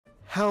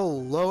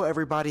Hello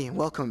everybody and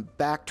welcome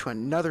back to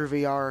another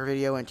VR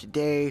video, and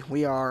today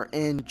we are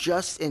in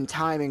Just in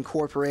Time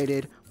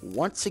Incorporated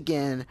once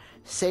again,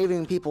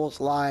 saving people's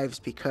lives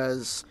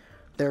because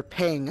they're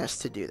paying us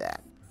to do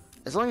that.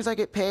 As long as I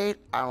get paid,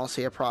 I don't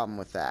see a problem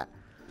with that.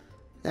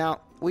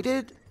 Now, we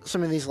did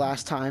some of these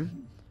last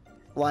time,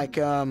 like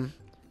oh,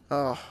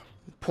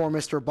 poor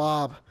Mr.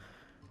 Bob.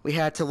 We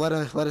had to let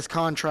his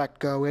contract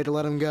go. We had to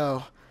let him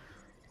go.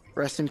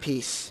 Rest in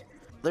peace.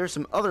 There's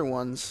some other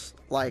ones,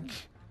 like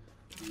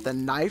the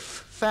knife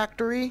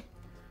factory.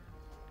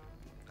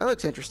 That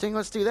looks interesting.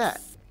 Let's do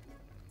that.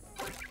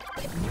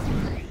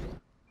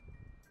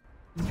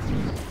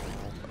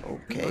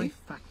 Okay. The knife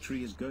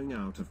factory is going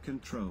out of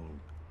control.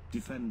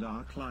 Defend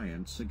our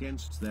clients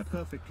against their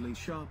perfectly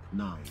sharp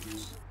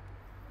knives.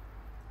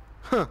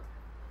 Huh.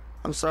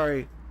 I'm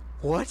sorry.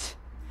 What?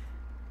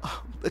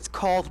 Oh, it's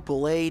called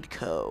Blade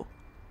Co.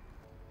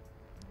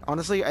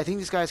 Honestly, I think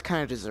these guys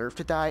kind of deserve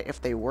to die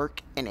if they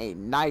work in a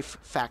knife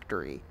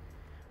factory.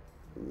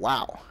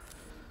 Wow.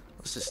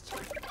 Let's just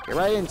get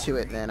right into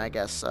it then, I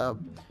guess.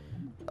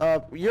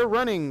 You're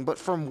running, but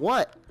from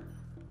what?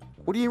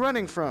 What are you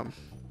running from?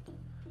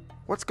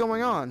 What's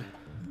going on?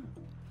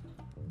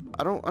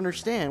 I don't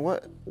understand.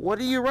 What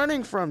are you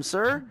running from,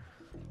 sir?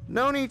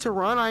 No need to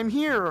run, I'm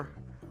here.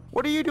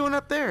 What are you doing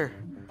up there?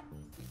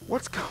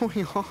 What's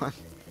going on?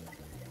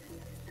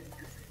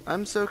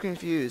 I'm so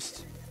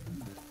confused.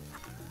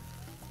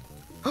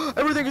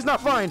 Everything is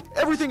not fine!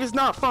 Everything is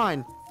not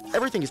fine!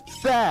 Everything is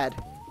bad!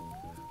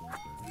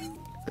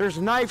 There's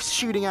knives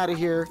shooting out of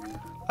here.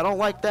 I don't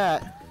like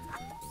that.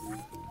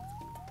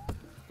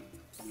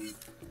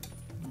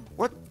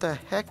 What the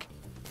heck?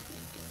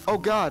 Oh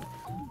god.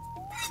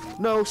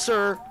 No,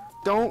 sir.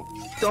 Don't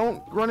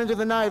run into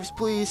the knives,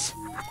 please.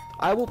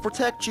 I will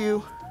protect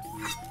you.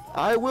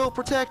 I will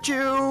protect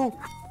you!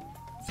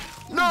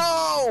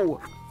 No!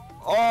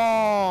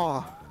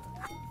 Oh!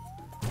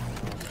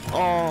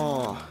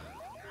 Oh.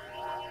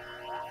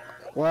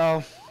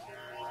 Well,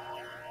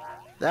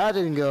 that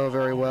didn't go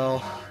very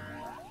well.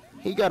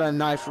 He got a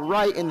knife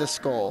right in the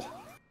skull.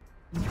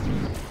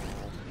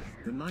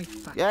 The knife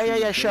factory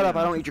Yeah, shut up.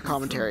 I don't need your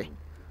commentary.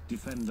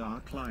 Defend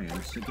our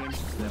clients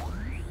against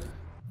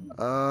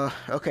their...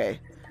 Okay.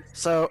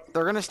 So,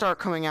 they're gonna start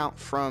coming out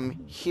from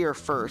here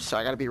first, so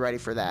I gotta be ready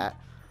for that.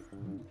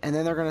 And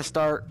then they're gonna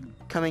start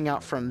coming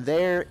out from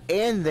there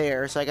and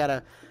there, so I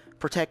gotta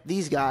protect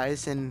these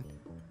guys, and...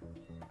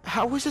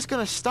 How is this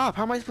gonna stop?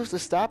 How am I supposed to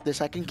stop this?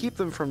 I can keep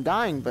them from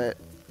dying, but...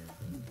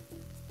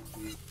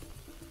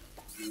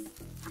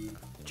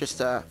 Just,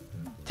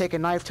 take a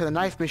knife to the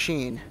knife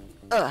machine.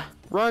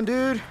 Run,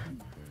 dude!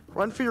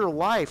 Run for your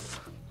life!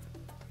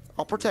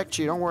 I'll protect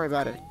you, don't worry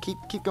about it.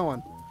 Keep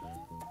going.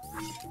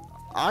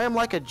 I am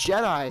like a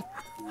Jedi,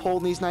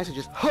 holding these knives and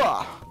just,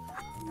 huh!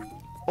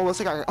 Oh,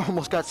 looks like I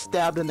almost got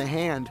stabbed in the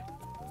hand.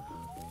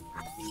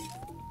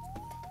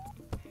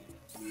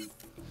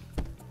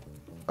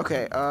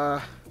 Okay,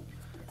 I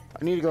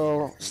need to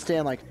go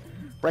stand, like,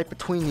 right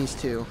between these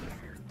two.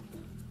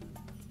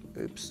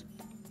 Oops.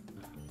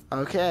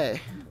 Okay.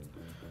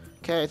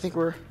 Okay, I think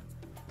we're...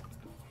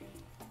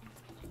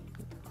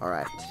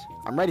 Alright.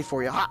 I'm ready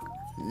for you. Ha!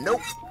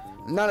 Nope!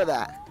 None of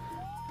that.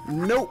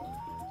 Nope!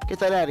 Get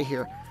that out of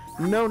here.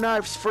 No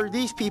knives for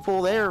these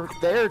people. They're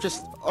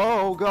just...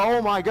 Oh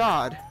my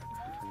god.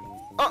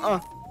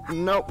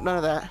 Nope, none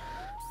of that.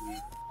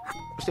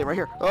 Stay right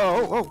here.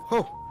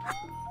 Oh.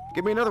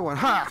 Give me another one.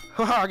 Ha!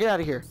 Ha! Get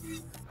out of here.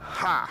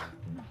 Ha!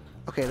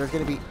 Okay, there's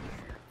gonna be...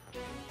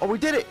 Oh, we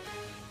did it!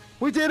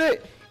 We did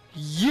it!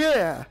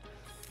 Yeah!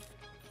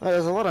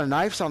 There's a lot of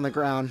knives on the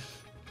ground.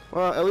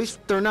 Well, at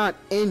least they're not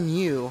in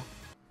you.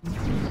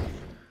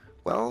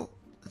 Well,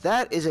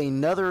 that is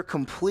another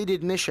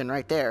completed mission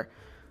right there.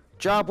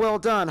 Job well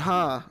done,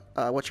 huh?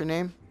 What's your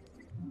name?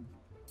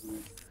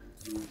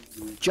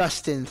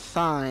 Justin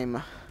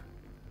Thyme.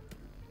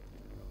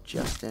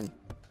 Justin.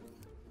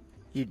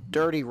 You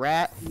dirty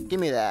rat.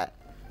 Give me that.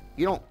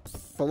 You don't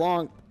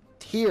belong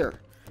here.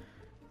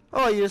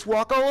 Oh, you just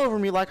walk all over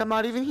me like I'm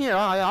not even here.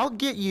 I'll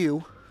get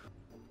you.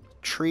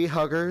 Tree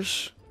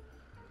huggers.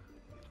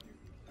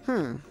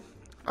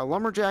 A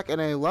lumberjack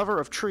and a lover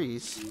of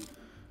trees.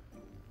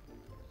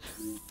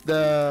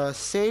 The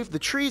Save the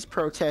Trees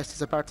protest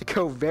is about to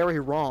go very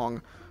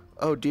wrong.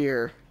 Oh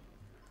dear.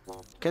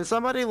 Can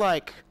somebody,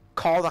 like,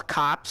 call the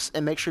cops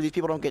and make sure these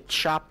people don't get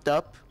chopped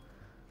up?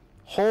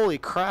 Holy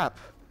crap.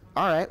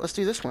 Alright, let's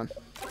do this one.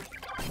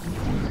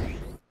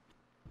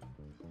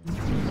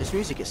 This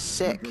music is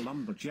sick. The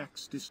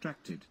lumberjacks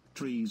distracted.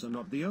 Trees are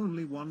not the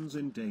only ones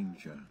in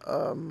danger.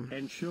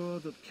 Ensure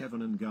that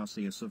Kevin and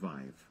Garcia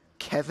survive.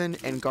 Kevin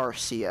and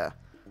Garcia.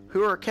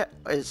 Who are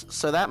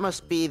so that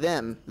must be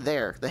them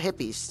there, the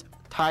hippies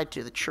tied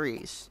to the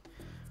trees.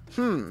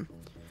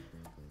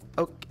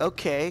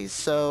 Okay,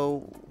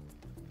 so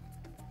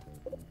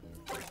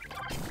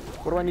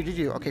what do I need to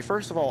do? Okay,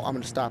 first of all, I'm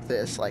gonna stop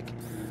this. Like,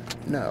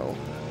 no.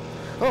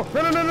 Oh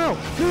no!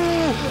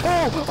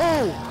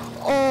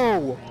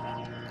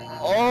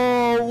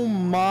 Oh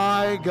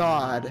my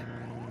god!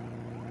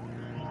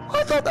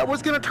 What thought that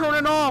was gonna turn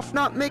it off,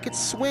 not make it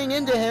swing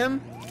into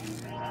him.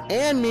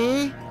 And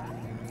me.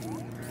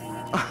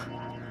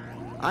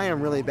 I am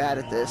really bad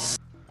at this.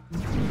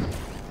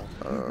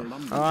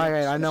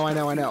 Alright, I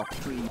know.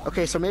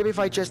 Okay, so maybe if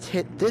I just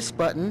hit this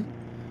button,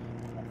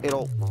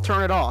 it'll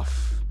turn it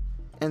off.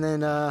 And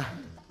then,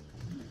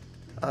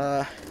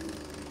 cut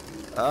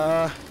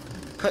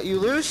you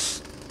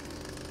loose?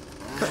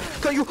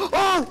 Cut you,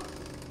 oh!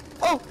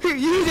 Oh,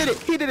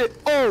 he did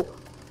it, oh!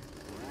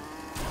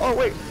 Oh,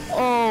 wait,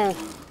 oh!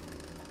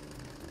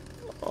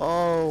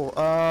 Oh,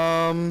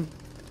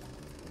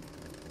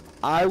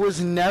 I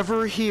was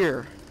never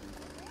here.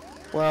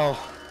 Well,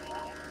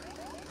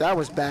 that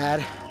was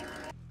bad.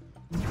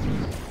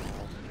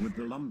 With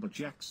the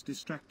lumberjacks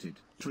distracted,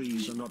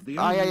 trees are not the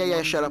only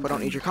yeah, shut up, I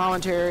don't need your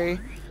commentary.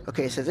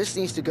 Okay, so this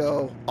needs to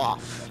go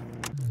off.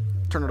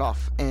 Turn it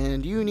off.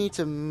 And you need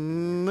to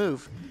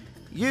move.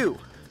 You!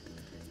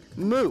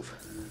 Move!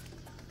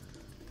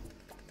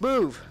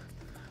 Move!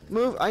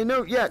 Move! I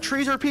know, yeah,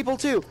 trees are people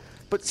too.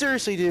 But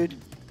seriously, dude,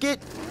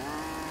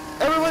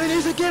 everybody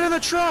needs to get in the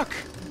truck!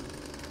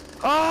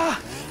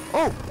 Ah!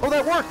 Oh,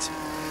 that worked!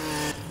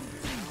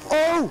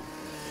 Oh!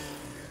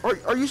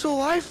 Are you still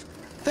alive?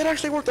 That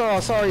actually worked. Oh,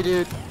 sorry,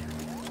 dude.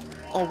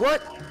 Oh,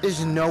 what?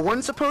 Is no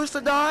one supposed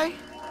to die?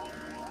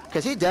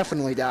 Because he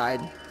definitely died.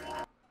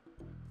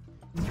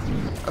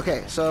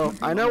 Okay, so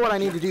I know what I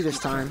need to do this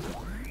time.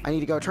 I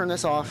need to go turn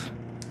this off.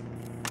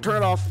 Turn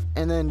it off,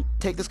 and then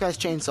take this guy's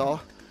chainsaw.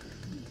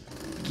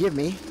 Give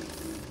me.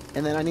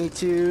 And then I need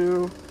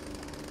to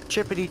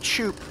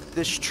chippity-choop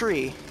this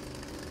tree.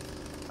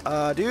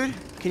 Dude,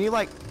 can you,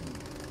 like...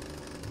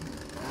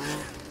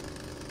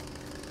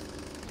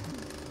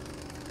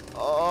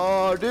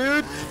 Oh,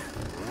 dude.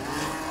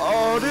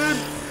 Oh, dude.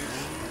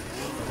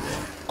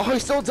 Oh, he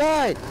still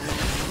died.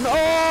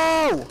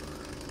 No!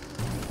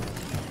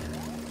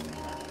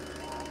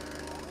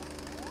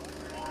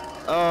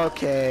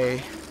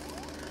 Okay.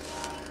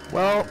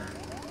 Well,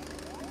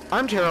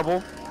 I'm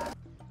terrible.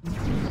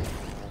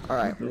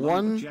 Alright,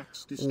 one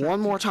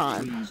more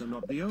time.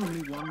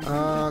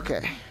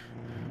 Okay.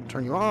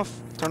 Turn you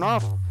off. Turn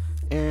off.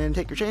 And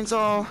take your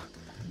chainsaw.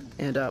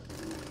 And,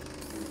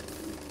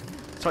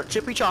 start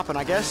chippy chopping,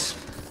 I guess.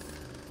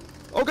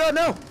 Oh god,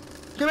 no!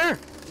 Come here!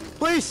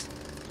 Please!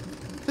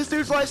 This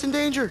dude's life's in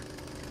danger!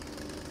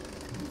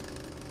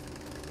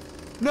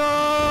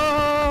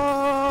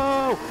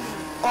 No!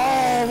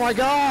 Oh my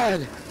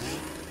god!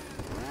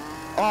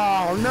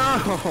 Oh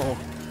no!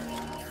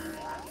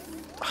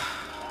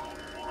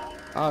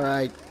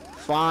 Alright,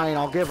 fine,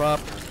 I'll give up.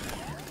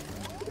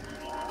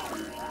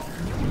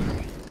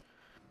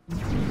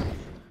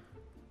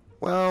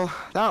 Well,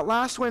 that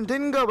last one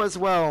didn't go as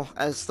well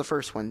as the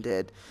first one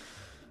did.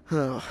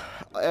 Oh,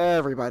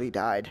 everybody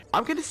died.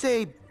 I'm gonna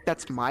say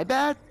that's my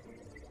bad.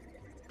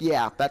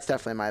 Yeah, that's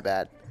definitely my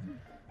bad.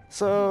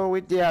 So,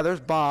 yeah, there's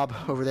Bob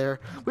over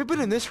there. We've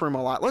been in this room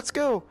a lot. Let's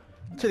go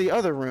to the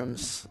other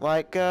rooms.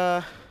 Like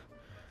in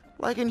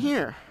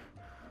here.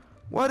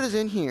 What is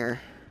in here?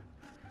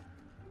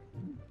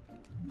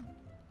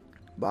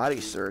 Body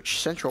search.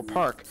 Central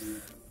Park.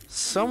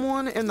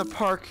 Someone in the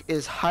park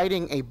is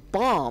hiding a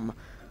bomb.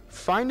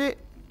 Find it,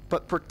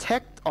 but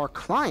protect our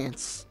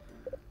clients.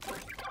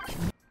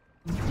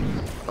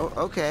 Oh,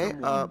 okay.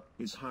 Someone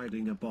is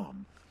hiding a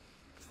bomb.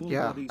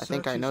 Yeah, I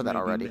think I know that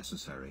already.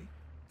 Necessary.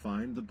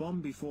 Find the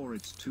bomb before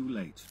it's too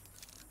late.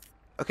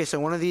 Okay, so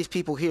one of these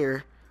people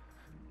here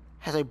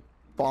has a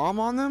bomb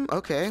on them?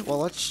 Okay, well,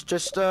 let's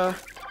just, Sir,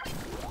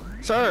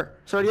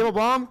 do you have a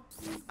bomb?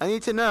 I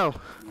need to know.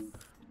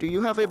 Do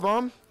you have a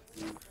bomb?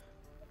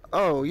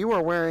 Oh, you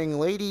are wearing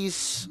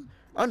ladies'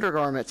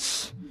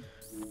 undergarments.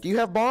 Do you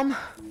have bomb?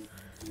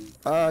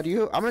 I'm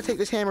gonna take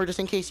this hammer just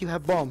in case you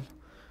have bomb.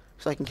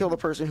 So I can kill the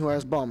person who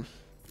has bomb.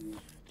 Do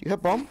you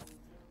have bomb?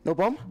 No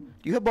bomb?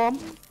 Do you have bomb?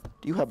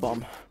 Do you have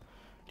bomb? Do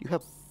you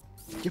have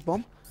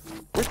bomb?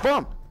 Where's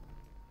bomb?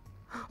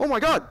 Oh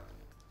my god!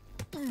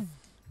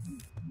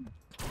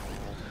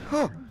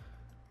 Huh.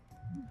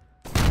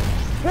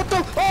 What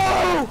the?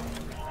 Oh!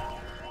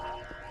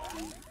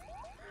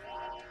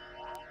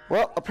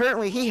 Well,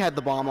 apparently he had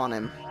the bomb on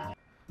him.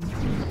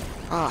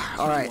 Ah,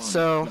 alright,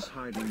 so...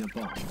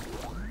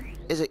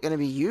 Is it gonna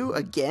be you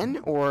again?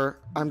 Or,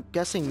 I'm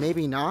guessing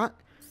maybe not.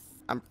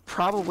 It's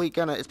probably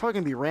gonna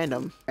be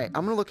random. Alright,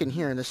 I'm gonna look in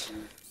here in this...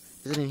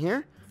 Is it in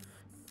here?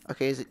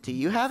 Okay, do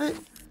you have it?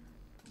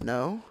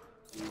 No.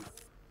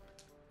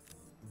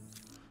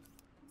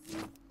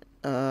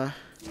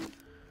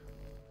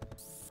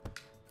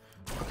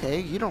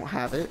 Okay, you don't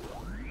have it.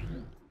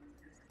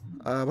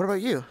 What about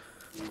you?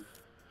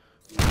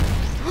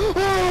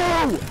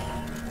 Oh!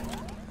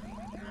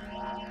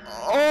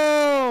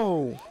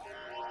 Oh!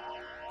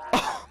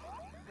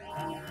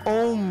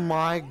 Oh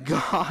my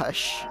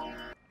gosh.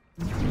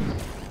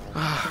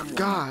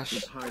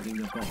 Gosh.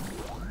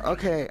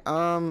 Okay,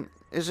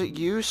 is it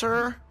you,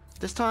 sir?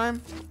 This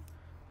time?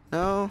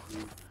 No?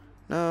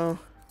 No?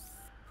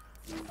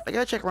 I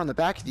gotta check around the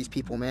back of these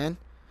people, man.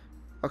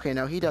 Okay,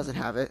 no, he doesn't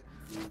have it.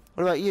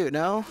 What about you?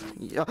 No?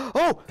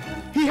 Oh!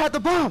 He had the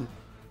bomb!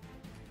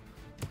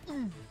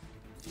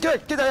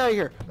 Get that out of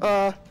here.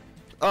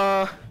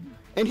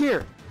 In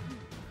here.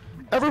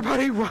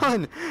 Everybody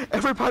run!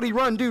 Everybody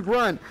run, dude,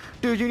 run!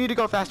 Dude, you need to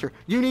go faster.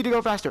 You need to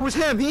go faster. It was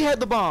him. He had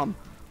the bomb.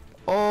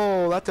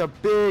 Oh, that's a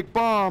big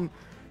bomb.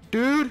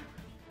 Dude!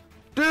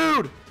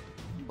 Dude!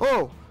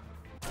 Oh!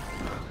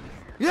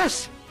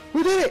 Yes!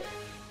 We did it!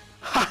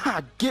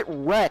 Haha, get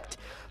wrecked.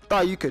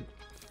 Thought you could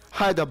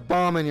hide the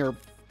bomb in your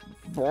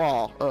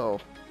bra. Oh.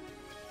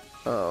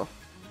 Oh.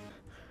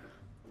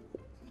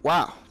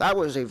 Wow, that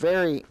was a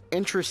very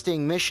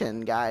interesting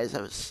mission, guys.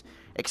 That was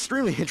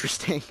extremely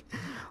interesting.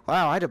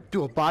 Wow, I had to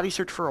do a body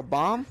search for a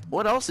bomb?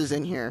 What else is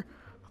in here?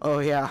 Oh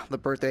yeah, the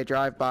birthday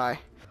drive-by.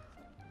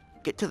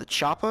 Get to the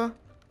chopper?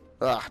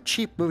 Ugh,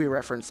 cheap movie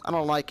reference. I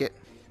don't like it.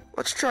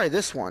 Let's try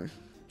this one.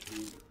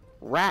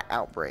 Rat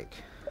outbreak.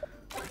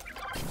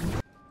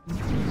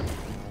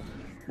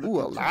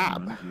 Ooh, a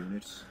lab.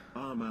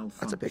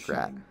 That's a big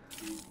rat.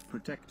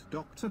 Protect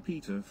Dr.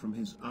 Peter from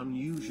his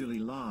unusually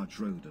large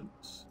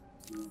rodents.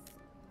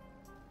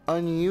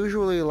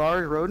 Unusually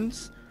large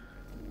rodents?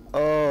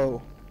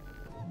 Oh.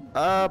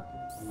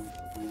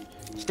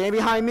 Stand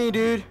behind me,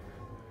 dude.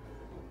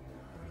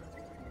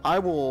 I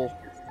will...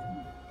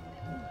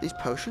 These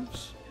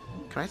potions?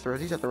 Can I throw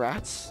these at the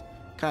rats?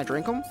 Can I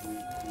drink them?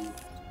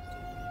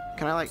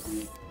 Can I, like,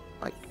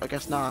 I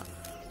guess not.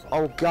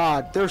 Oh,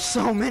 God. There's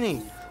so many.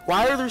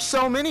 Why are there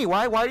so many?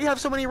 Why do you have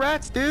so many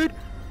rats, dude?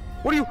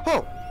 What are you...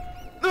 Oh!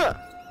 Ugh.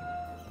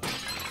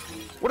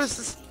 What is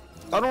this?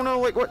 I don't know,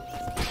 like, what...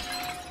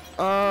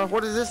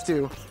 what does this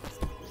do?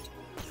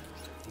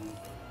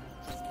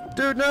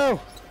 Dude, no!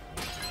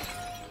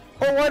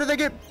 Oh, why did they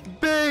get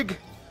big?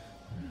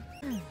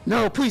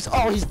 No, please.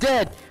 Oh, he's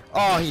dead.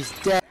 Oh, he's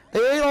dead.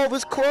 They ate all of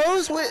his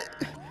clothes? What?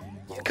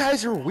 You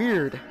guys are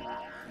weird.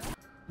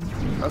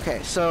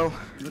 Okay, so...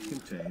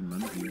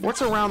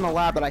 What's around the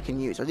lab that I can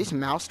use? Are these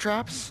mouse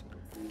traps?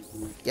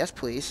 Yes,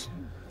 please.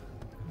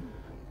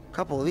 A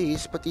couple of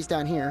these. Put these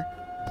down here.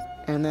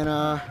 And then,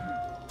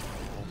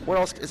 what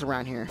else is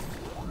around here?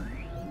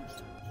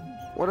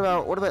 What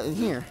about in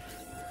here?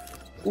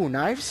 Ooh,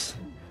 knives?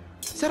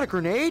 Is that a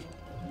grenade?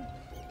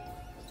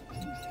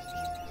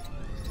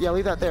 Yeah,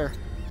 leave that there.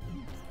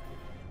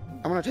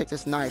 I'm gonna take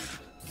this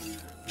knife.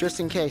 Just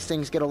in case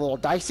things get a little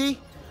dicey.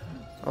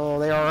 Oh,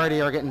 they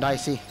already are getting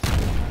dicey.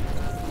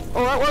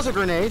 Oh, that was a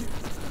grenade.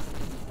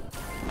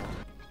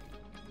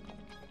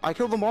 I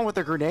killed them all with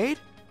a grenade?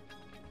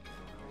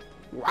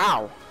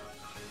 Wow.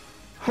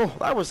 Oh,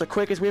 that was the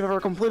quickest we've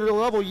ever completed a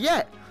level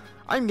yet.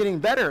 I'm getting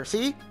better,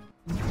 see?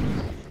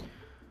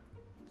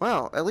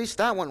 Well, at least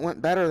that one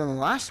went better than the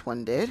last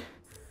one did.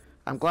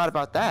 I'm glad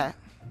about that.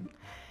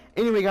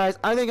 Anyway, guys,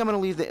 I think I'm going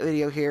to leave the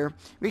video here.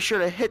 Make sure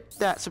to hit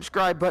that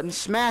subscribe button,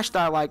 smash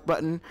that like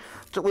button,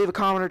 to leave a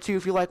comment or two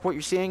if you like what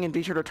you're seeing, and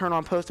be sure to turn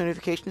on post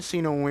notifications so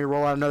you know when we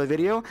roll out another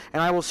video.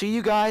 And I will see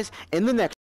you guys in the next